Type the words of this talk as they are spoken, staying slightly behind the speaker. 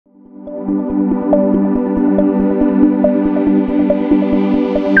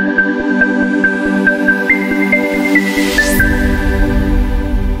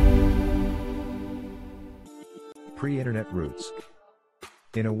Pre-internet roots.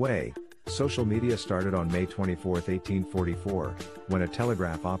 In a way, social media started on May 24, 1844, when a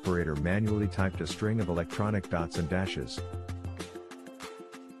telegraph operator manually typed a string of electronic dots and dashes.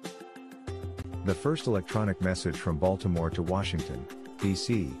 The first electronic message from Baltimore to Washington,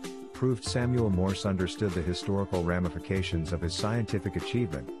 D.C., proved Samuel Morse understood the historical ramifications of his scientific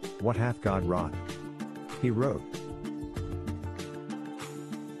achievement. "What hath God wrought?" he wrote.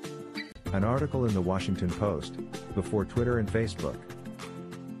 An article in the Washington Post, before Twitter and Facebook.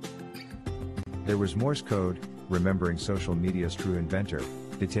 There was Morse code, remembering social media's true inventor,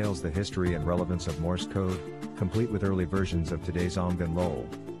 details the history and relevance of Morse code, complete with early versions of today's ONG and LOL.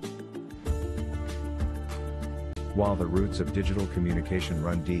 While the roots of digital communication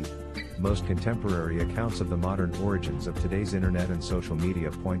run deep, most contemporary accounts of the modern origins of today's internet and social media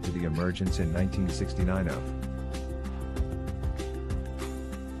point to the emergence in 1969 of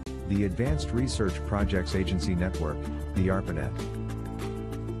the Advanced Research Projects Agency Network, the ARPANET.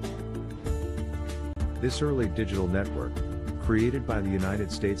 This early digital network, created by the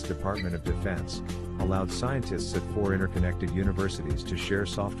United States Department of Defense, allowed scientists at 4 interconnected universities to share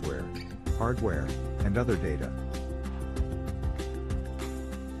software, hardware, and other data.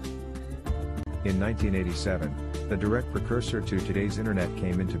 In 1987, the direct precursor to today's internet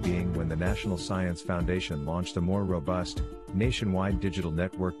came into being when the National Science Foundation launched a more robust, nationwide digital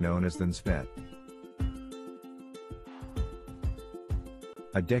network known as the NSFNet.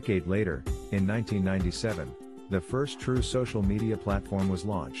 A decade later, in 1997, the first true social media platform was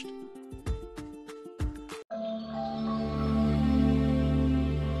launched.